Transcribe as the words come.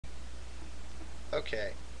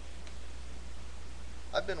Okay,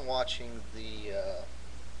 I've been watching the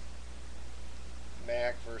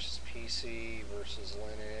Mac versus PC versus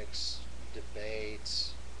Linux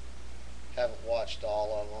debates. Haven't watched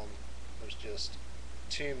all of them. There's just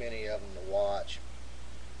too many of them to watch.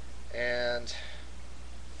 And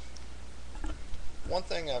one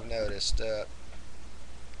thing I've noticed,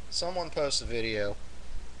 someone posts a video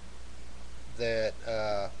that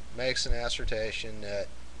makes an assertion that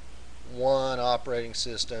one operating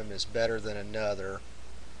system is better than another,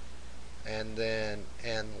 and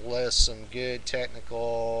lists some good technical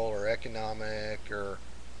or economic or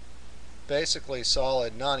basically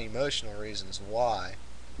solid non-emotional reasons why.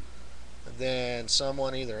 Then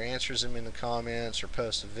someone either answers them in the comments or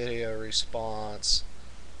posts a video response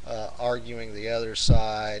arguing the other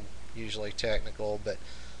side, usually technical, but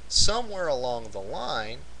somewhere along the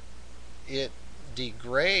line it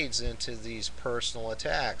degrades into these personal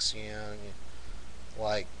attacks.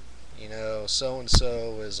 Like, so and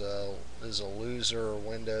so is a loser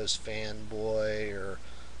Windows fanboy, or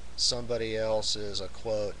somebody else is a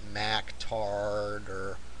quote Mac tard,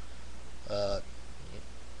 uh,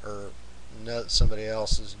 or no, somebody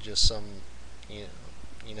else is just some you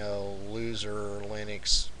loser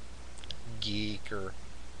Linux geek or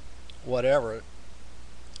whatever,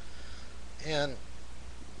 and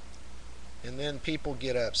then people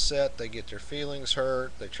get upset, they get their feelings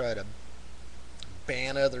hurt, they try to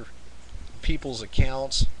ban other people's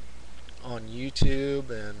accounts on YouTube,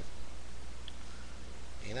 and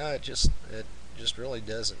it just really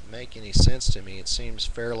doesn't make any sense to me. It seems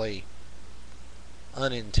fairly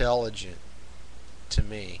unintelligent to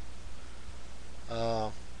me. Uh,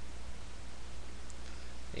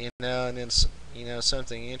 and then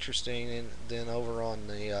something interesting, and then over on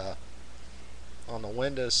the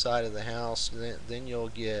Windows side of the house, then you'll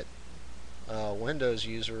get Windows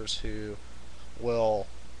users who will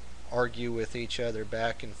argue with each other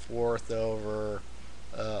back and forth over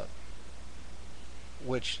uh,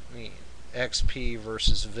 which XP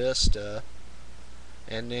versus Vista,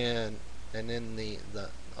 and then the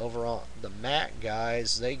overall the Mac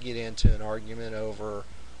guys, they get into an argument over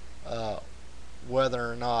uh, whether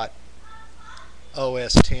or not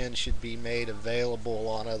OS 10 should be made available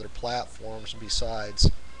on other platforms besides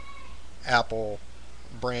Apple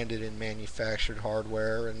branded and manufactured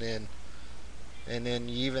hardware, and then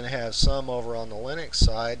you even have some over on the Linux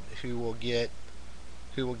side who will get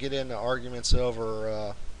into arguments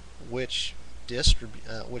over which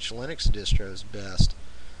Linux distro is best.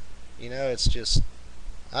 It's just,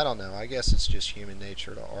 I don't know. I guess it's just human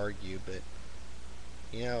nature to argue, but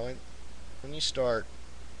when you start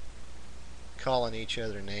calling each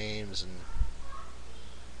other names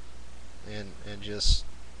and just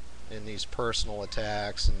in these personal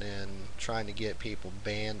attacks, and then trying to get people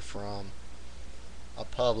banned from a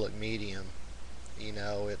public medium,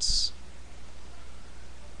 it's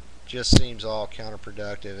just seems all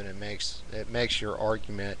counterproductive, and it makes your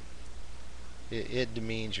argument, it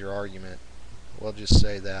demeans your argument. We'll just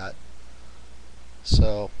say that.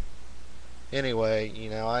 So anyway,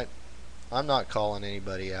 I'm not calling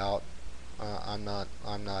anybody out. I'm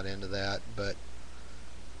not into that, but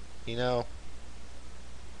you know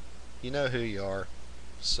you know who you are.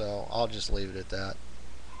 So I'll just leave it at that.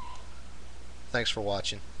 Thanks for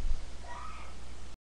watching.